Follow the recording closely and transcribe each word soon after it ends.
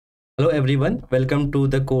Hello everyone, welcome to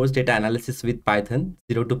the course Data Analysis with Python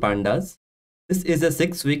 0 to Pandas. This is a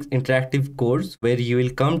 6-week interactive course where you will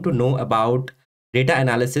come to know about data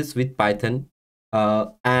analysis with Python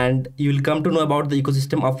and you will come to know about the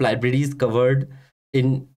ecosystem of libraries covered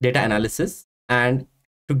in data analysis. And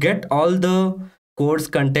to get all the course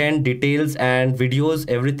content, details and videos,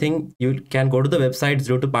 everything, you can go to the website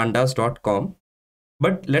 0topandas.com.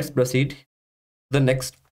 But let's proceed to the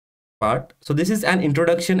next part. So this is an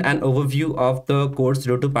introduction and overview of the course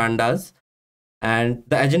 0 to Pandas. And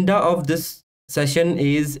the agenda of this session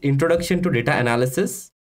is introduction to data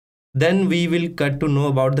analysis. Then we will get to know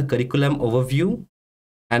about the curriculum overview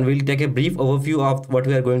and we'll take a brief overview of what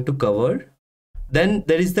we are going to cover. Then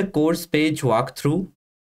there is the course page walkthrough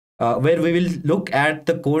where we will look at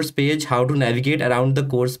the course page, how to navigate around the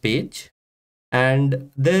course page. And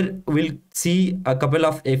there we'll see a couple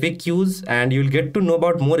of FAQs and you'll get to know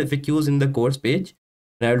about more FAQs in the course page.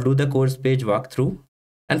 And I'll do the course page walkthrough.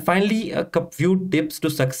 And finally, a few tips to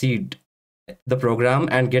succeed the program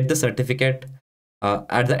and get the certificate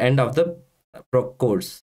at the end of the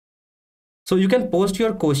course. So you can post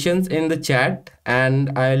your questions in the chat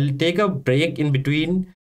and I'll take a break in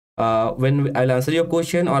between when I'll answer your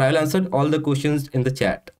question, or I'll answer all the questions in the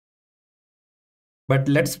chat. But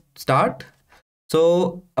let's start.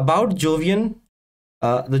 So about Jovian,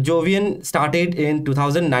 the Jovian started in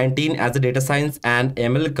 2019 as a data science and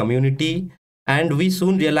ML community, and we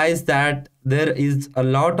soon realized that there is a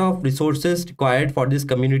lot of resources required for this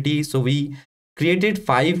community. So we created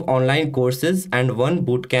 5 online courses and 1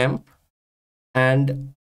 bootcamp,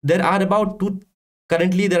 and there are about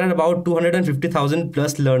currently there are about 250,000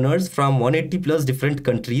 plus learners from 180 plus different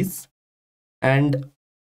countries, and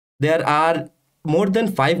there are more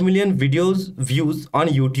than 5 million videos views on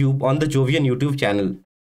YouTube on the Jovian YouTube channel.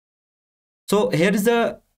 So here is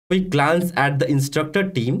a quick glance at the instructor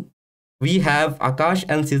team. We have Akash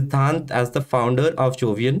and Siddhant as the founder of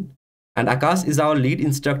Jovian, and Akash is our lead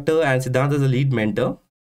instructor and Siddhant is the lead mentor.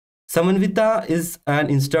 Samanvita is an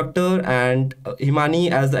instructor and Himani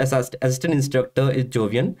as the assistant instructor is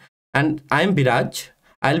Jovian, and I am Biraj.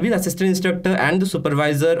 I'll be the assistant instructor and the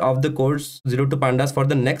supervisor of the course 0 to Pandas for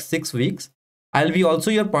the next 6 weeks. I'll be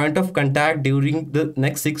also your point of contact during the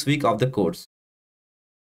next 6 weeks of the course.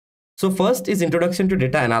 So first is introduction to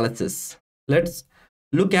data analysis. Let's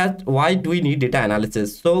look at why do we need data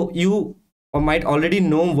analysis. So you might already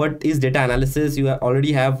know what is data analysis. You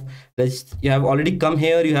already come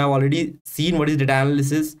here. You have already seen what is data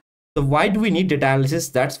analysis. So why do we need data analysis?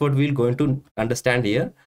 That's what we're going to understand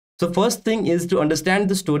here. So first thing is to understand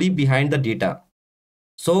the story behind the data.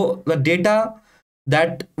 So the data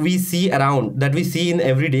that we see around, that we see in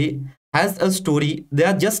every day, has a story. They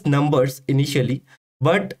are just numbers initially,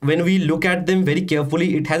 but when we look at them very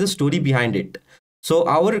carefully, it has a story behind it. So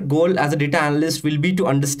our goal as a data analyst will be to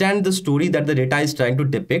understand the story that the data is trying to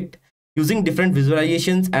depict using different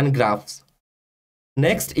visualizations and graphs.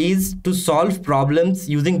 Next is to solve problems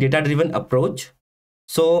using data-driven approach.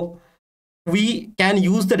 So we can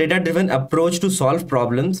use the data-driven approach to solve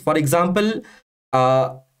problems. For example,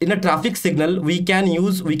 in a traffic signal, we can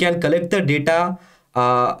collect the data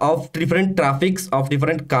of different traffics of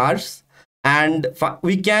different cars, and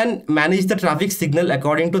we can manage the traffic signal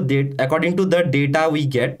according to the data we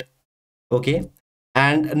get. Okay.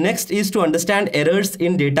 And next is to understand errors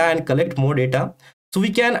in data and collect more data. So we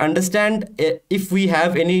can understand if we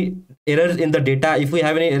have any errors in the data, if we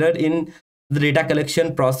have any error in the data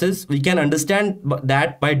collection process, we can understand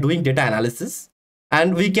that by doing data analysis.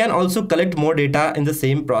 And we can also collect more data in the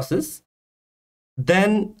same process.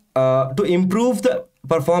 Then to improve the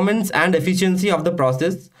performance and efficiency of the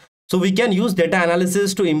process, so we can use data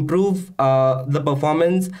analysis to improve the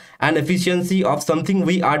performance and efficiency of something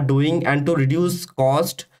we are doing and to reduce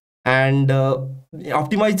cost and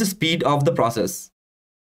optimize the speed of the process.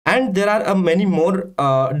 And there are many more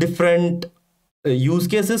different use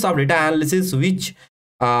cases of data analysis, which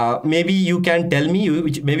maybe you can tell me,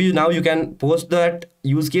 which maybe now you can post that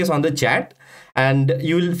use case on the chat and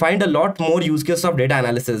you will find a lot more use cases of data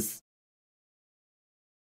analysis.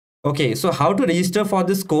 Okay, so how to register for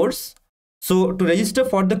this course? So to register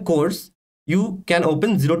for the course, you can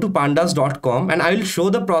open 0topandas.com and I will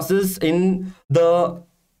show the process in the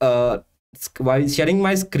while sharing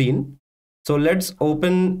my screen. So let's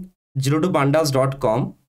open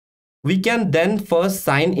 0topandas.com. We can then first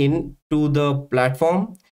sign in to the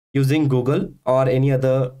platform using Google or any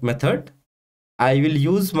other method. I will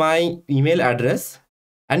use my email address,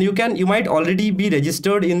 and you might already be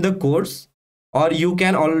registered in the course, or you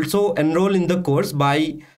can also enroll in the course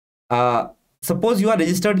by suppose you are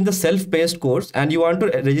registered in the self-paced course and you want to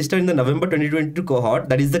register in the November 2022 cohort,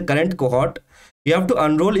 that is the current cohort. You have to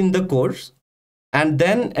enroll in the course and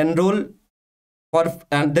then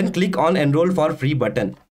click on enroll for free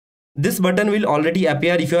button. This button will already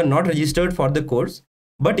appear if you are not registered for the course.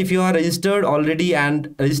 But if you are registered already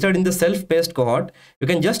and registered in the self-paced cohort, you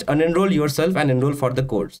can just unenroll yourself and enroll for the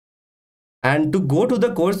course. And to go to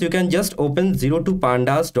the course, you can just open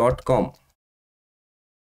 02pandas.com.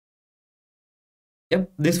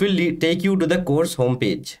 Yep, this will take you to the course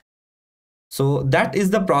homepage. So that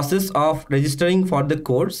is the process of registering for the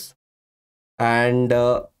course. And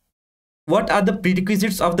what are the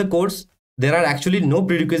prerequisites of the course? There are actually no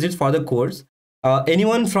prerequisites for the course.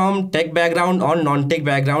 Anyone from tech background or non-tech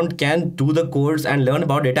background can do the course and learn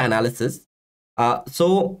about data analysis.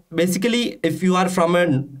 So basically, if you are from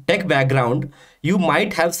a tech background, you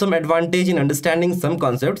might have some advantage in understanding some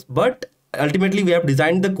concepts, but ultimately we have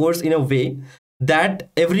designed the course in a way that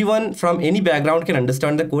everyone from any background can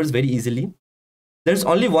understand the course very easily. There's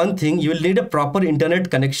only one thing: you will need a proper internet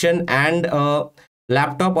connection and a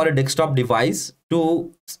laptop or a desktop device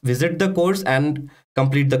to visit the course and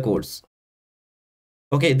complete the course.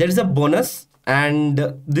 Okay, there is a bonus, and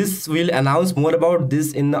this will announce more about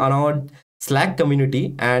this on our Slack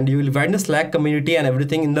community, and you will find the Slack community and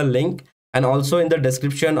everything in the link and also in the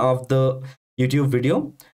description of the YouTube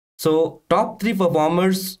video. So top 3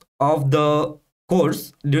 performers of the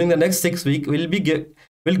course during the next 6 weeks will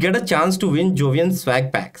get a chance to win Jovian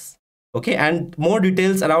swag packs. Okay, and more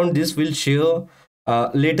details around this will share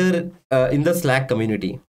later in the Slack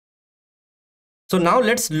community. So now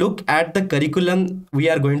let's look at the curriculum we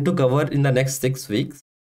are going to cover in the next 6 weeks.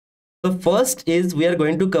 The first is we are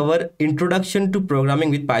going to cover Introduction to Programming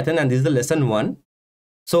with Python, and this is the lesson 1.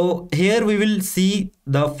 So here we will see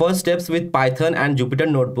the first steps with Python and Jupyter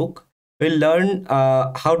Notebook. We'll learn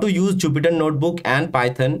how to use Jupyter Notebook and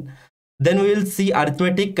Python. Then we will see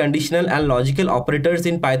arithmetic, conditional and logical operators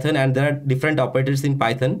in Python, and there are different operators in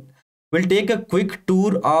Python. We'll take a quick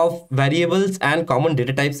tour of variables and common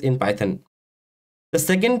data types in Python. The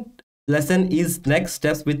second lesson is next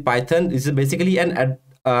steps with Python. This is basically a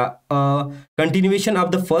continuation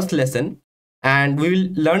of the first lesson, and we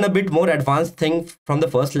will learn a bit more advanced thing from the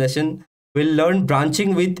first lesson. We'll learn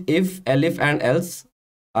branching with if, elif and else.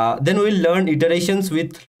 Then we'll learn iterations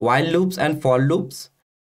with while loops and for loops.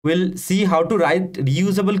 We'll see how to write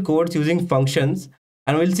reusable codes using functions,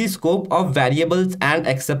 and we'll see scope of variables and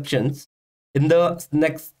exceptions in the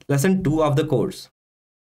next lesson 2 of the course.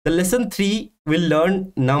 The lesson 3 will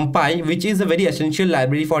learn Numpy, which is a very essential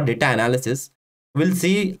library for data analysis. We'll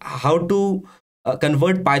see how to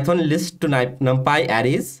convert Python lists to Numpy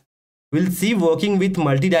arrays. We'll see working with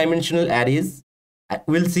multidimensional arrays.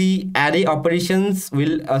 We'll see array operations.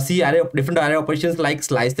 We'll see different array operations like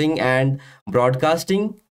slicing and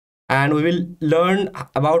broadcasting. And we will learn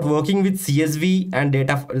about working with CSV and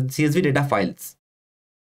CSV data files.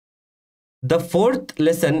 The fourth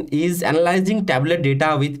lesson is analyzing tabular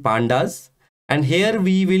data with Pandas, and here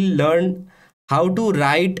we will learn how to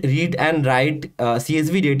read and write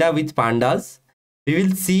CSV data with Pandas. We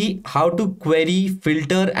will see how to query,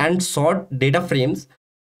 filter and sort data frames.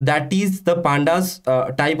 That is the Pandas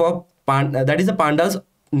type of that is the Pandas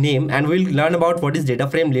name, and we'll learn about what is data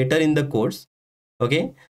frame later in the course.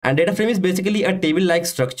 Okay, and data frame is basically a table like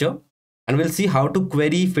structure, and we'll see how to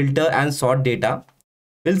query, filter and sort data.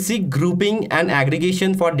 We'll see grouping and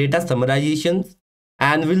aggregation for data summarizations,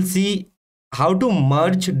 and we'll see how to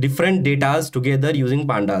merge different data together using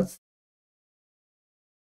Pandas.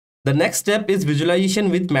 The next step is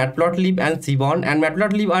visualization with Matplotlib and Seaborn, and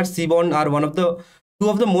Matplotlib or Seaborn are two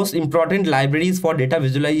of the most important libraries for data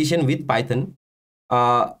visualization with Python.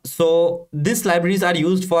 So these libraries are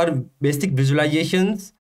used for basic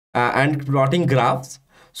visualizations and plotting graphs.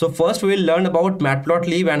 So first we will learn about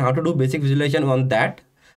Matplotlib and how to do basic visualization on that.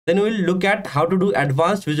 Then we will look at how to do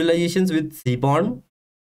advanced visualizations with Seaborn,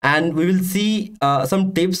 and we will see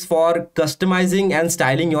some tips for customizing and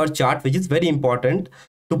styling your chart, which is very important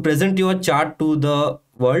to present your chart to the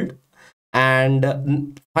world.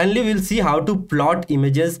 And finally, we'll see how to plot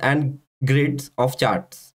images and grids of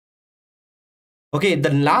charts. Okay, the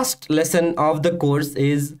last lesson of the course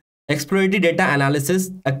is Exploratory Data Analysis,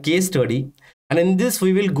 a case study. And in this,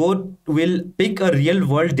 we'll pick a real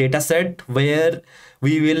world data set where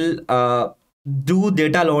we will do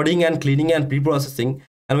data loading and cleaning and pre-processing.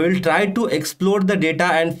 And we will try to explore the data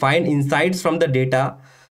and find insights from the data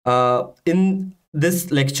in this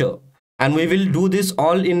lecture. And we will do this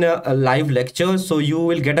all in a live lecture. So you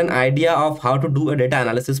will get an idea of how to do a data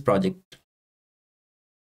analysis project.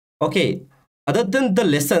 Okay. Other than the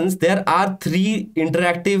lessons, there are 3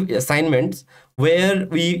 interactive assignments where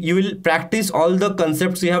you will practice all the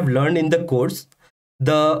concepts you have learned in the course.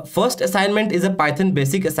 The first assignment is a Python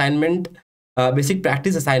basic assignment, basic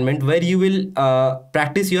practice assignment, where you will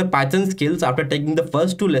practice your Python skills after taking the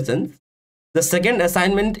first 2 lessons. The second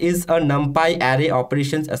assignment is a NumPy array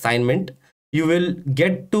operations assignment. You will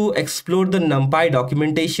get to explore the NumPy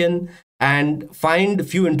documentation and find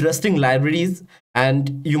few interesting libraries,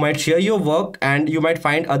 and you might share your work and you might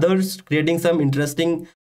find others creating some interesting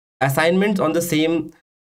assignments on the same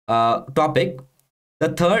topic. The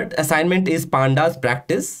third assignment is Pandas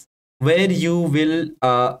practice, where you will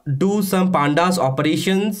do some Pandas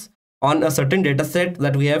operations on a certain data set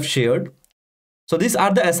that we have shared. So these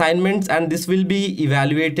are the assignments and this will be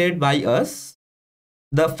evaluated by us.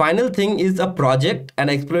 The final thing is a project, an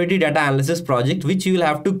exploratory data analysis project, which you will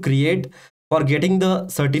have to create for getting the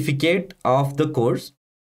certificate of the course.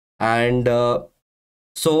 And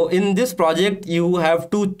so in this project, you have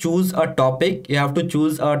to choose a topic. You have to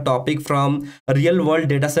choose a topic from a real world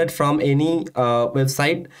data set from any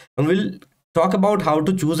website. And we'll talk about how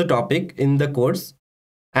to choose a topic in the course.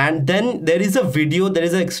 And then there is a video, there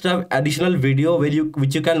is an extra additional video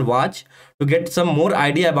which you can watch to get some more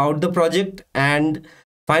idea about the project. And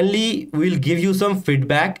finally, we'll give you some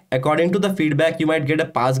feedback. According to the feedback, you might get a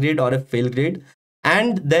pass grade or a fail grade.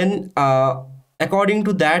 And then according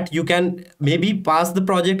to that, you can maybe pass the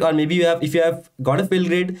project, or maybe if you have got a fail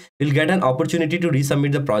grade, you'll get an opportunity to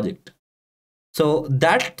resubmit the project. So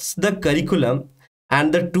that's the curriculum.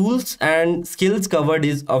 And the tools and skills covered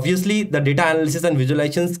is obviously the data analysis and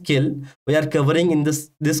visualization skill we are covering in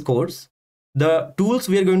this course. The tools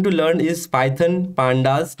we are going to learn is Python,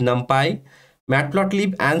 Pandas, NumPy,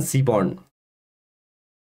 Matplotlib, and Seaborn.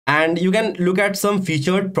 And you can look at some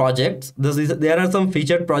featured projects. There are some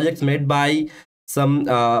featured projects made by some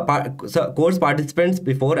course participants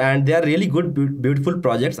before, and they are really good, beautiful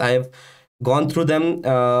projects. I have gone through them,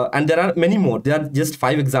 and there are many more. There are just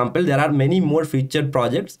 5 examples. There are many more featured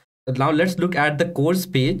projects. Now let's look at the course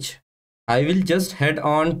page. I will just head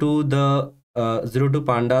on to the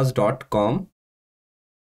 0topandas.com.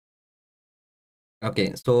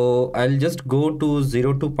 Okay, so I'll just go to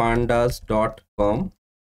 0topandas.com,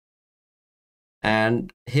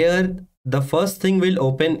 and here the first thing will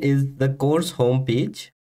open is the course homepage,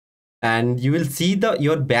 and you will see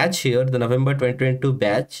your batch here, the November 2022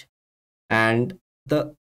 batch. And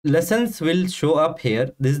the lessons will show up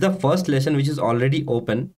here. This is the first lesson which is already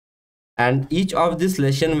open, and each of this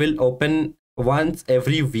lesson will open once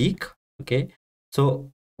every week. Okay,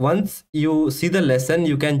 so once you see the lesson,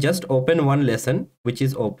 you can just open one lesson which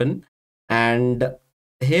is open, and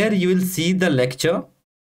here you will see the lecture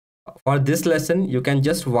for this lesson. You can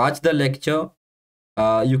just watch the lecture.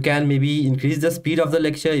 You can maybe increase the speed of the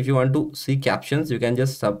lecture. If you want to see captions, you can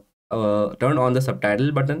just turn on the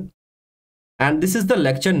subtitle button. And this is the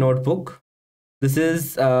lecture notebook. This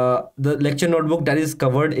is the lecture notebook that is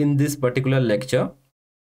covered in this particular lecture.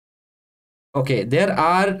 Okay, there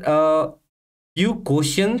are a few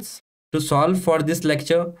questions to solve for this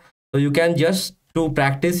lecture. So you can just, to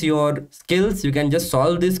practice your skills, you can just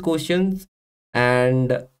solve these questions.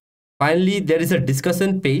 And finally, there is a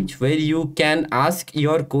discussion page where you can ask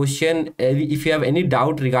your question. If you have any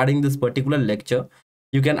doubt regarding this particular lecture,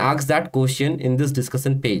 you can ask that question in this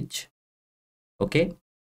discussion page. Okay,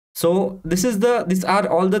 so these are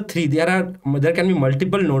all the 3. There can be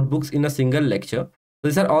multiple notebooks in a single lecture.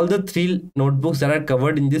 These are all the 3 notebooks that are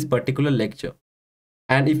covered in this particular lecture.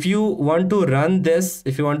 And if you want to run this,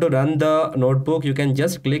 if you want to run the notebook, you can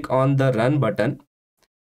just click on the run button,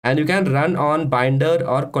 and you can run on Binder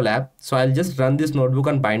or Collab. So I'll just run this notebook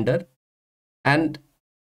on Binder, and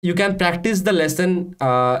you can practice the lesson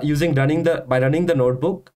by running the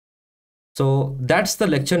notebook. So that's the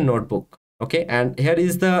lecture notebook. Okay, and here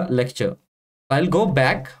is the lecture. I'll go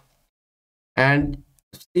back, and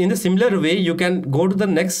in a similar way, you can go to the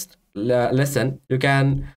next lesson. You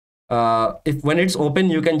can, if when it's open,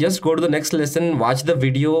 you can just go to the next lesson, watch the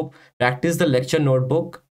video, practice the lecture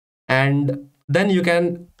notebook, and then you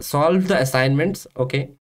can solve the assignments.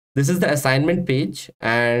 Okay, this is the assignment page,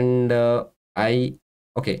 and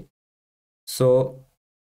okay, so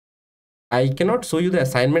I cannot show you the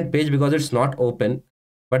assignment page because it's not open.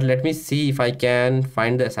 But let me see if I can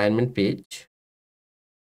find the assignment page.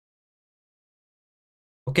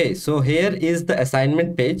 Okay, so here is the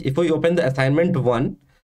assignment page. If we open the assignment 1,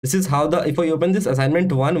 this is how if we open this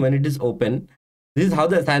assignment 1, when it is open, this is how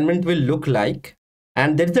the assignment will look like.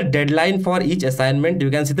 And there is a deadline for each assignment. You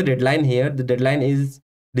can see the deadline here. The deadline is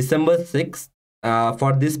December 6th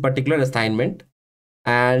for this particular assignment.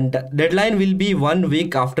 and deadline will be 1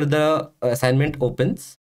 week after the assignment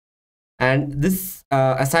opens. And this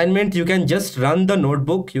assignment, you can just run the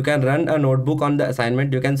notebook. You can run a notebook on the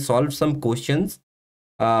assignment. You can solve some questions.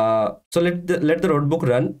 So let the notebook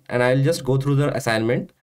run, and I'll just go through the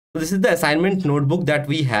assignment. So this is the assignment notebook that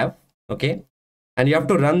we have. Okay, and you have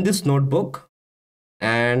to run this notebook,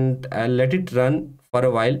 and I'll let it run for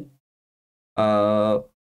a while.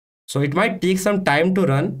 So it might take some time to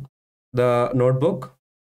run the notebook.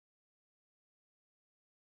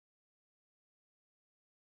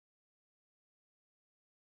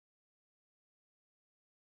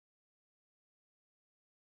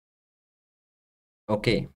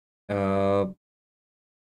 Okay.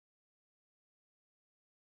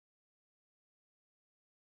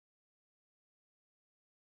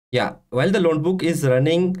 Yeah, while the notebook is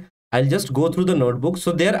running, I'll just go through the notebook.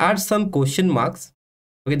 So there are some question marks.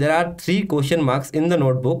 Okay, there are 3 question marks in the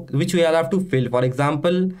notebook which we all have to fill. For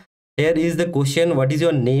example, here is the question, what is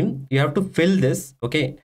your name? You have to fill this.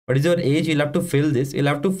 Okay, what is your age? You'll have to fill this. You'll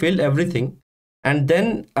have to fill everything, and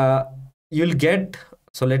then you'll get.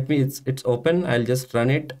 So let me. It's open. I'll just run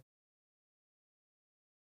it.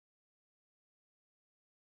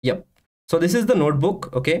 Yep. So this is the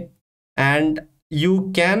notebook. Okay, and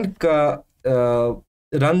you can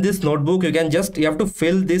run this notebook. You have to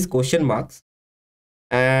fill these question marks,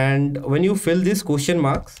 and when you fill these question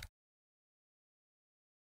marks,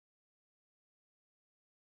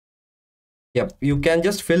 yep, you can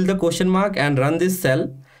just fill the question mark and run this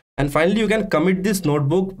cell, and finally you can commit this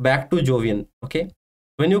notebook back to Jovian. Okay,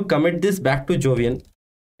 when you commit this back to Jovian,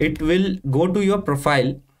 it will go to your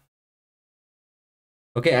profile.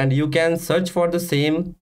 Okay, and you can search for the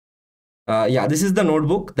same. Yeah, this is the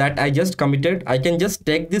notebook that I just committed. I can just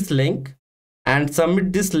take this link and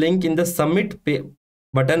submit this link in the submit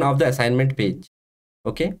button of the assignment page.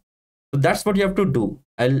 Okay, so that's what you have to do.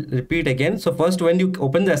 I'll repeat again. So first, when you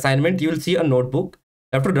open the assignment, you will see a notebook.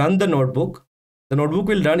 You have to run the notebook. The notebook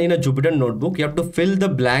will run in a Jupyter notebook. You have to fill the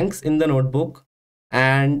blanks in the notebook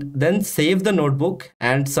and then save the notebook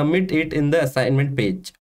and submit it in the assignment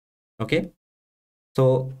page. Okay,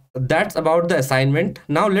 so that's about the assignment.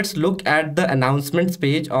 Now let's look at the announcements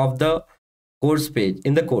page of the course page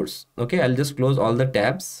in the course. Okay, I'll just close all the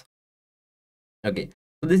tabs. Okay,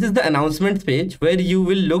 so this is the announcements page where you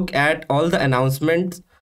will look at all the announcements.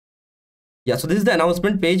 Yeah, so this is the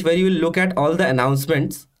announcement page where you will look at all the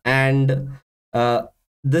announcements, and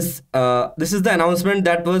this is the announcement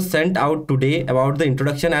that was sent out today about the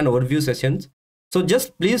introduction and overview sessions. So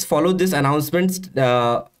just please follow this announcements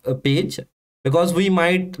page, because we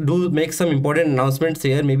might make some important announcements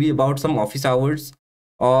here, maybe about some office hours,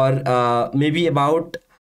 or maybe about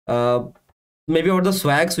the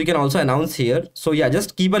swags we can also announce here. So yeah,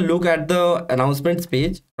 just keep a look at the announcements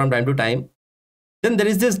page from time to time. Then there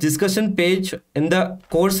is this discussion page in the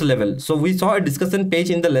course level. So we saw a discussion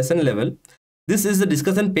page in the lesson level. This is the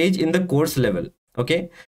discussion page in the course level.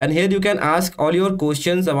 Okay, and here you can ask all your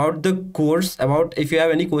questions about the course. About if you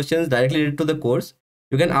have any questions directly related to the course,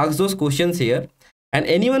 you can ask those questions here, and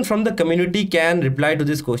anyone from the community can reply to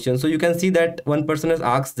this question. So you can see that one person has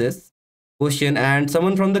asked this question and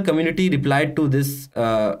someone from the community replied to this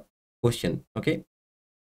question. Okay,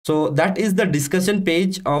 so that is the discussion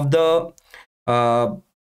page of the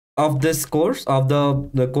this course, of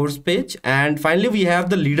the course page. And finally we have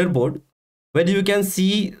the leaderboard, where you can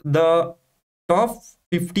see the top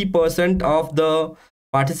 50% of the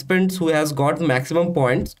participants who has got maximum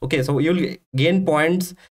points. Okay, so you'll gain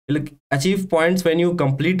points, you'll achieve points when you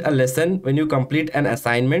complete a lesson, when you complete an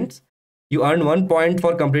assignment. You earn 1 point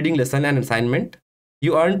for completing lesson and assignment.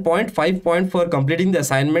 You earn 0.5 point for completing the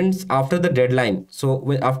assignments after the deadline. So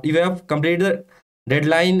if you have completed the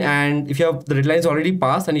deadline, and if you have the deadline is already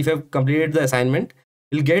passed, and if you have completed the assignment,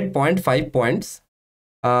 you'll get 0.5 points.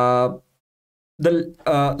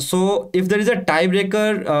 So if there is a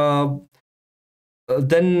tiebreaker,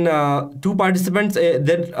 then 2 participants,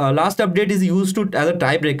 then last update is used as a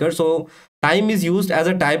tiebreaker. So time is used as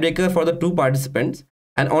a tiebreaker for the 2 participants,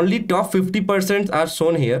 and only top 50% are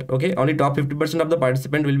shown here. Okay, only top 50% of the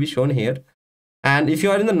participant will be shown here. And if you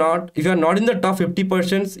are not in the top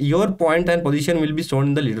 50%, your point and position will be shown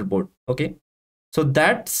in the leaderboard. Okay, so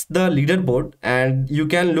that's the leaderboard, and you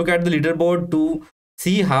can look at the leaderboard to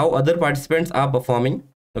see how other participants are performing.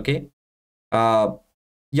 Okay,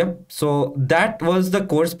 yep, so that was the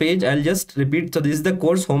course page. I'll just repeat. So this is the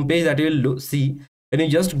course homepage that you will see when you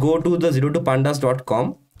just go to the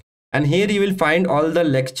 0topandas.com, and here you will find all the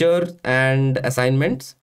lectures and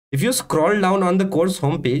assignments. If you scroll down on the course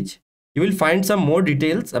homepage, you will find some more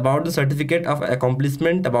details about the certificate of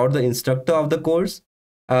accomplishment, about the instructor of the course,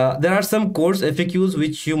 There are some course FAQs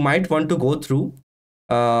which you might want to go through.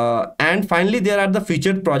 And finally, there are the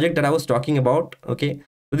featured project that I was talking about. Okay,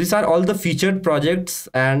 so these are all the featured projects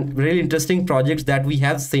and really interesting projects that we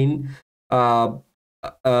have seen uh,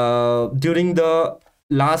 during the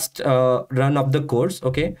last run of the course.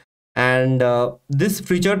 Okay, and these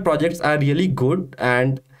featured projects are really good,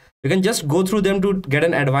 and you can just go through them to get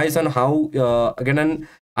an advice on how get an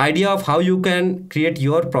idea of how you can create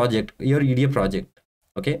your project, your EDA project.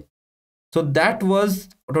 Okay, so that was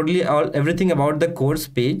totally all everything about the course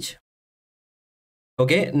page.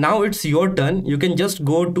 Okay, now it's your turn. You can just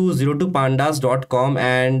go to 02pandas.com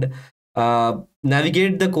and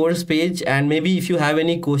navigate the course page, and maybe if you have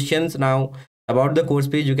any questions now about the course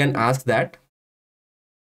page, you can ask that.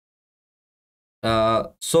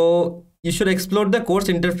 So you should explore the course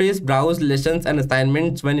interface, browse lessons and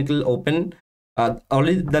assignments when it will open.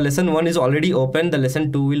 Only the lesson 1 is already open, the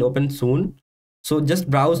lesson 2 will open soon. So just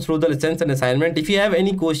browse through the lessons and assignment. If you have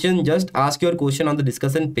any question, just ask your question on the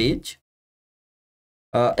discussion page.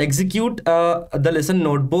 Execute the lesson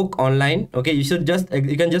notebook online. Okay, you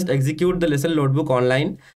can just execute the lesson notebook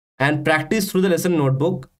online and practice through the lesson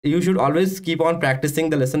notebook. You should always keep on practicing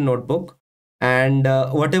the lesson notebook, and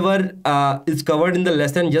whatever is covered in the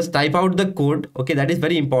lesson, just type out the code. Okay, that is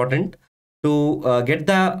very important to get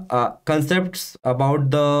the concepts about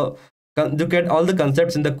the to get all the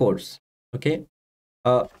concepts in the course. Okay,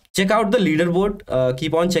 check out the leaderboard.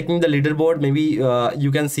 Keep on checking the leaderboard. Maybe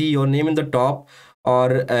you can see your name in the top,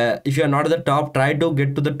 or if you are not at the top, try to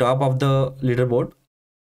get to the top of the leaderboard,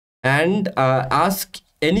 and ask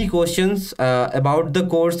any questions about the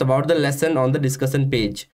course, about the lesson on the discussion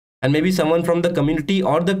page, and maybe someone from the community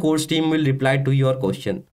or the course team will reply to your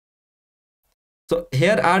question. So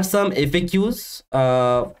here are some FAQs.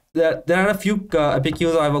 There are a few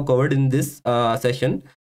FAQs I have covered in this session,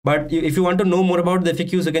 but if you want to know more about the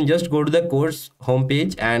FAQs, you can just go to the course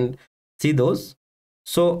homepage and see those.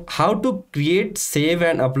 So how to create, save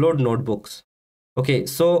and upload notebooks. Okay,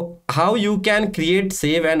 so how you can create,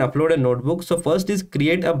 save and upload a notebook. So first is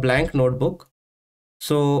create a blank notebook.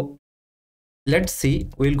 So let's see,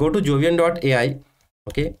 we'll go to jovian.ai.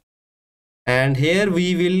 Okay, and here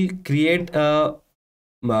we will create a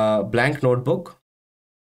blank notebook.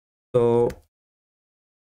 So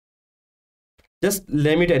just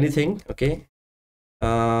name it anything. Okay,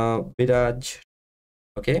 Biraj.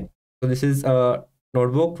 Okay, so this is a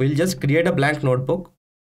notebook. We'll just create a blank notebook.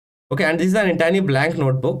 Okay, and this is an entirely blank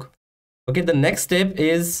notebook. Okay, the next step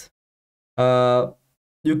is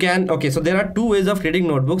you can, okay, so there are two ways of creating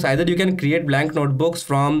notebooks. Either you can create blank notebooks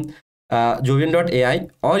from jovian.ai,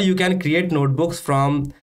 or you can create notebooks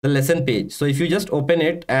from the lesson page. So if you just open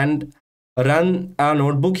it and run a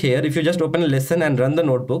notebook here, if you just open a lesson and run the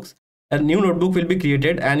notebooks, a new notebook will be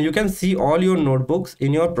created, and you can see all your notebooks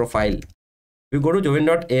in your profile. You go to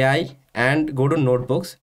jovian.ai and go to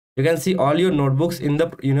notebooks. You can see all your notebooks in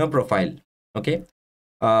your profile. Okay,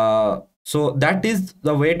 so that is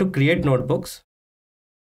the way to create notebooks.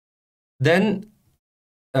 Then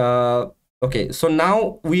okay, so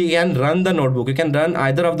now we can run the notebook. You can run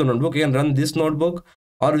either of the notebook. You can run this notebook,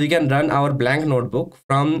 or we can run our blank notebook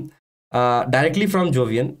from directly from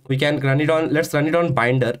Jovian. We can run it on, let's run it on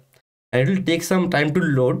Binder, and it will take some time to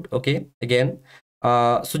load. Okay, again,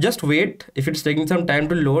 so just wait. If it's taking some time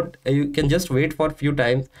to load, you can just wait for a few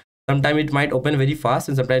times. Sometime it might open very fast,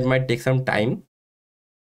 and sometimes it might take some time.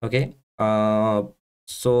 Okay,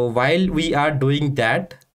 so while we are doing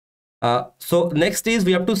that, so next is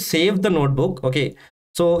we have to save the notebook. Okay,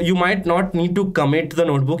 so you might not need to commit the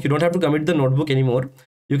notebook. You don't have to commit the notebook anymore.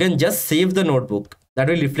 You can just save the notebook. That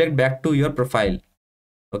will reflect back to your profile.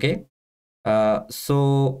 Okay,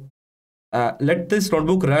 so let this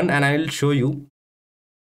notebook run, and I will show you.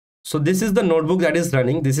 So this is the notebook that is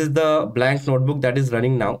running. This is the blank notebook that is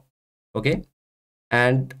running now. Okay,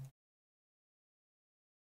 and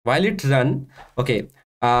while it run, okay,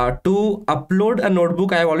 to upload a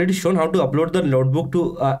notebook, I have already shown how to upload the notebook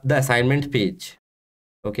to the assignment page.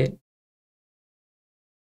 Okay,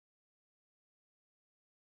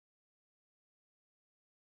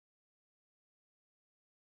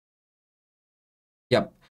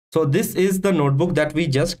 yep. So this is the notebook that we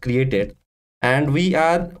just created, and we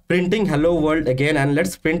are printing hello world again, and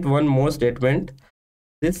let's print one more statement.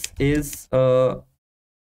 This is the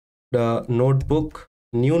notebook,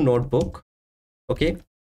 new notebook. Okay,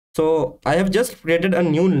 so I have just created a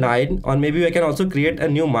new line, or maybe I can also create a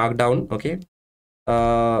new markdown. Okay,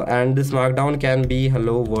 and this markdown can be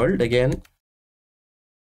hello world again.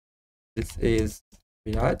 This is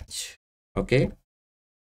Viraj. Okay,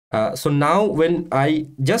 so now when I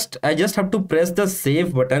just have to press the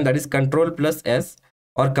save button, that is Control plus S,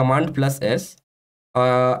 or command plus S,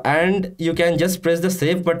 and you can just press the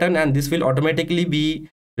save button, and this will automatically be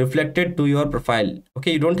reflected to your profile.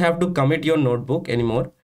 Okay, you don't have to commit your notebook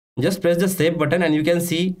anymore. Just press the save button and you can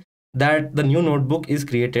see that the new notebook is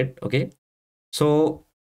created. Okay, so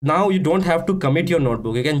now you don't have to commit your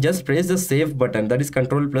notebook. You can just press the save button, that is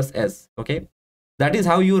control plus S. Okay, that is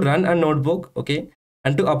how you run a notebook. Okay,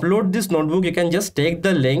 and to upload this notebook, you can just take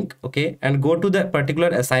the link, okay, and go to the particular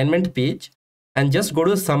assignment page and just go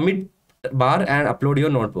to the submit bar and upload your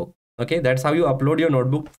notebook. Okay, that's how you upload your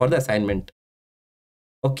notebook for the assignment.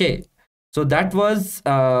 Okay, so that was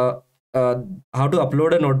how to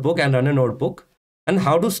upload a notebook and run a notebook, and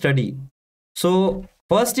how to study. So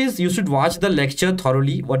first is you should watch the lecture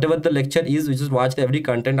thoroughly. Whatever the lecture is, you just watch every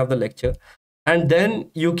content of the lecture, and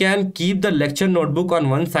then you can keep the lecture notebook on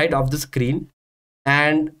one side of the screen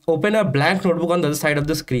and open a blank notebook on the other side of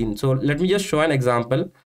the screen. So let me just show an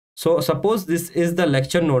example. So suppose this is the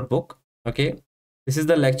lecture notebook. Okay, this is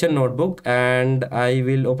the lecture notebook, and I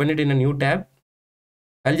will open it in a new tab.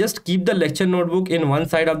 I'll just keep the lecture notebook in one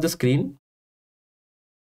side of the screen.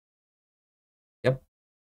 Yep,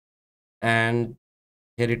 and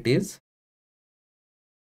here it is.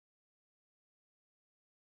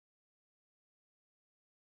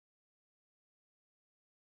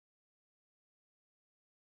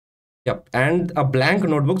 Yep, and a blank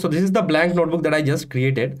notebook. So this is the blank notebook that I just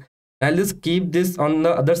created. I'll just keep this on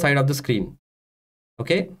the other side of the screen.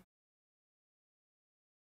 Okay,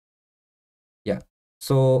 yeah,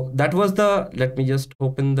 so that was the, let me just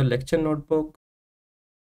open the lecture notebook.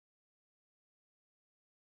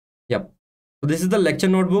 Yep, so this is the lecture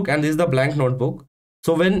notebook and this is the blank notebook.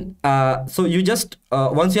 So when so you just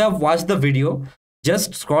once you have watched the video,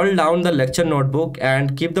 just scroll down the lecture notebook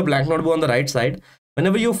and keep the blank notebook on the right side.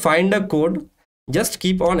 Whenever you find a code, just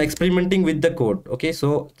keep on experimenting with the code. Okay,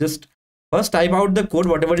 so just first type out the code,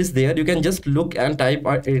 whatever is there. You can just look and type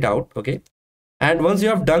it out. Okay, and once you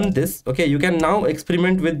have done this, okay, you can now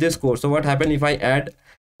experiment with this code. So what happens if I add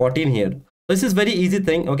 14 here? This is very easy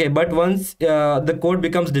thing. Okay, but once the code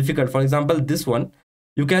becomes difficult, for example this one,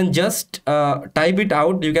 you can just type it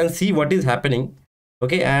out. You can see what is happening.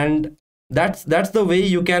 Okay, and that's the way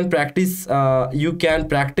you can practice. You can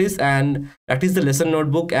practice and practice the lesson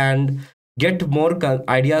notebook and get more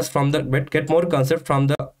ideas from the, get more concept from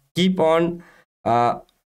the, keep on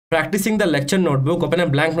practicing the lecture notebook. Open a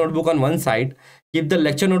blank notebook on one side, keep the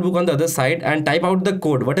lecture notebook on the other side, and type out the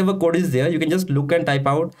code. Whatever code is there, you can just look and type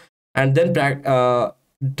out, and then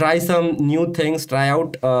try some new things, try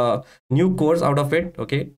out new codes out of it.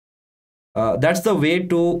 Okay, that's the way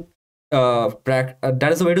to that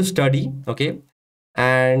is the way to study. Okay,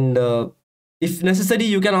 and if necessary,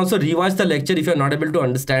 you can also rewatch the lecture if you're not able to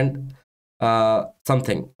understand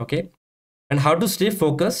something. Okay, and how to stay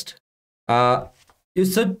focused. You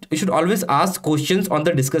should always ask questions on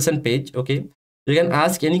the discussion page. Okay, you can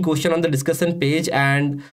ask any question on the discussion page,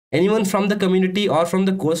 and anyone from the community or from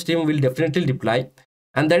the course team will definitely reply.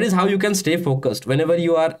 And that is how you can stay focused whenever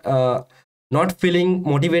you are not feeling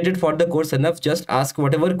motivated for the course enough. Just ask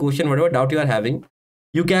whatever question, whatever doubt you are having.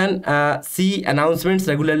 You can see announcements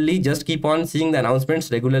regularly. Just keep on seeing the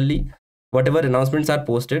announcements regularly. Whatever announcements are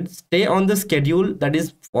posted, stay on the schedule that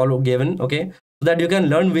is given. Okay, so that you can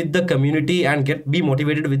learn with the community and be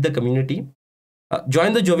motivated with the community.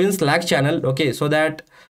 Join the Jovian Slack channel. Okay, so that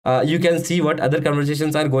you can see what other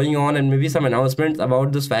conversations are going on and maybe some announcements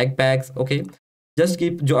about the swag packs. Okay, just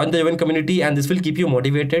join the Jovian community, and this will keep you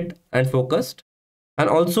motivated and focused. And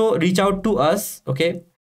also reach out to us. Okay,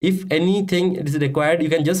 if anything is required, you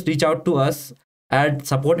can just reach out to us at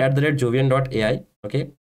support@jovian.ai.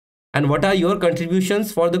 Okay, and what are your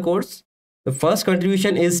contributions for the course? The first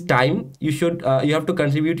contribution is time. You have to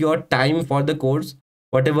contribute your time for the course,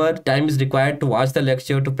 whatever time is required to watch the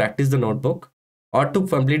lecture, to practice the notebook, or to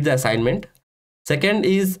complete the assignment. Second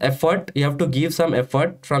is effort. You have to give some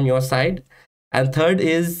effort from your side. And third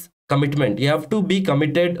is commitment. You have to be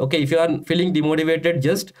committed. Okay, if you are feeling demotivated,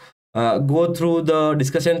 just go through the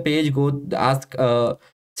discussion page, go ask,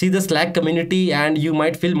 see the Slack community, and you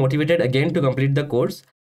might feel motivated again to complete the course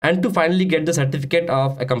and to finally get the certificate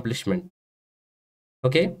of accomplishment.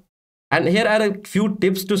 Okay, and here are a few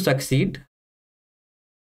tips to succeed.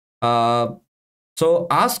 So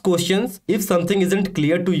ask questions. If something isn't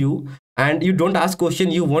clear to you and you don't ask question,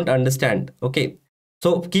 you won't understand. Okay,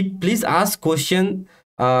 so please ask question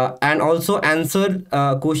and also answer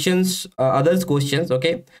others questions.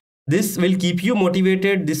 Okay, this will keep you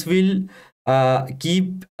motivated. This will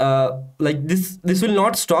keep like this will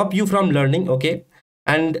not stop you from learning. Okay,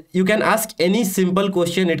 and you can ask any simple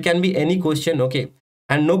question. It can be any question. Okay,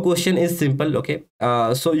 and no question is simple. Okay,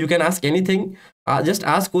 so you can ask anything. Just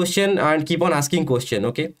ask question and keep on asking question,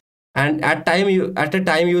 okay? And at a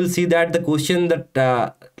time you will see that the question,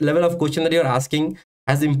 that level of question that you're asking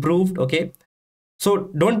has improved, okay? So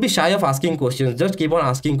don't be shy of asking questions, just keep on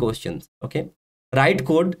asking questions, okay? Write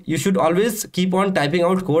code. You should always keep on typing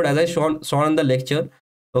out code, as I saw in the lecture,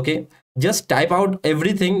 okay? Just type out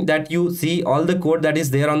everything that you see, all the code that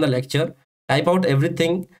is there on the lecture. Type out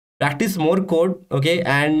everything, practice more code, okay?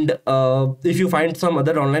 And if you find some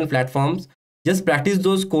other online platforms, just practice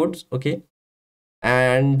those codes, okay?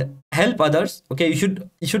 And help others, okay? You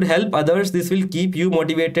should help others. This will keep you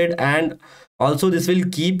motivated, and also this will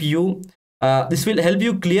help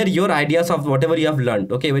you clear your ideas of whatever you have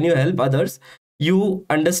learned, okay? When you help others, you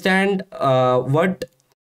understand what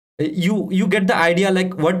you get the idea,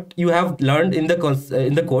 like what you have learned in the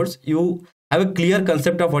in the course. You have a clear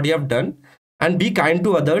concept of what you have done, and be kind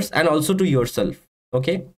to others and also to yourself,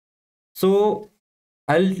 okay? So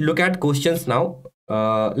I'll look at questions now.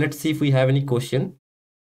 Let's see if we have any question.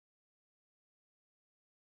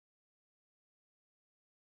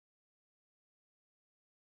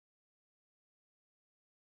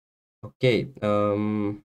 Okay.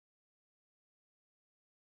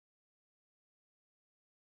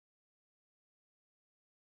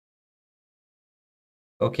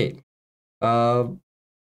 Okay. Uh,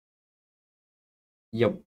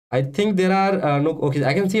 yep. I think there are no. Okay,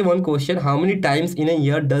 I can see one question. How many times in a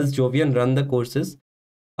year does Jovian run the courses?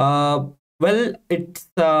 Well, it's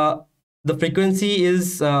the frequency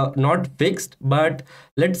is not fixed, but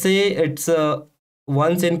let's say it's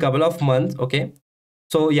once in couple of months. Okay.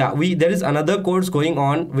 So yeah, we there is another course going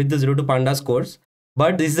on with the Zero to Pandas course,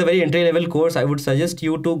 but this is a very entry level course. I would suggest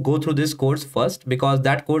you to go through this course first, because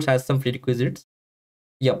that course has some prerequisites.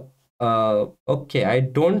 Yep. Okay, I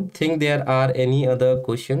don't think there are any other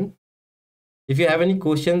question. If you have any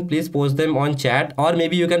question, please post them on chat, or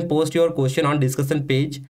maybe you can post your question on discussion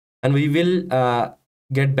page, and we will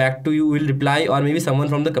get back to you. Will reply, or maybe someone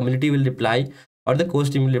from the community will reply, or the course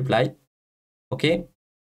team will reply. Okay.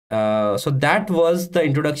 So that was the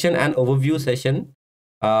introduction and overview session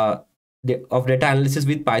uh, of data analysis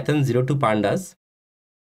with Python 0 to Pandas.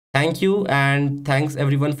 Thank you, and thanks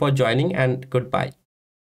everyone for joining, and goodbye.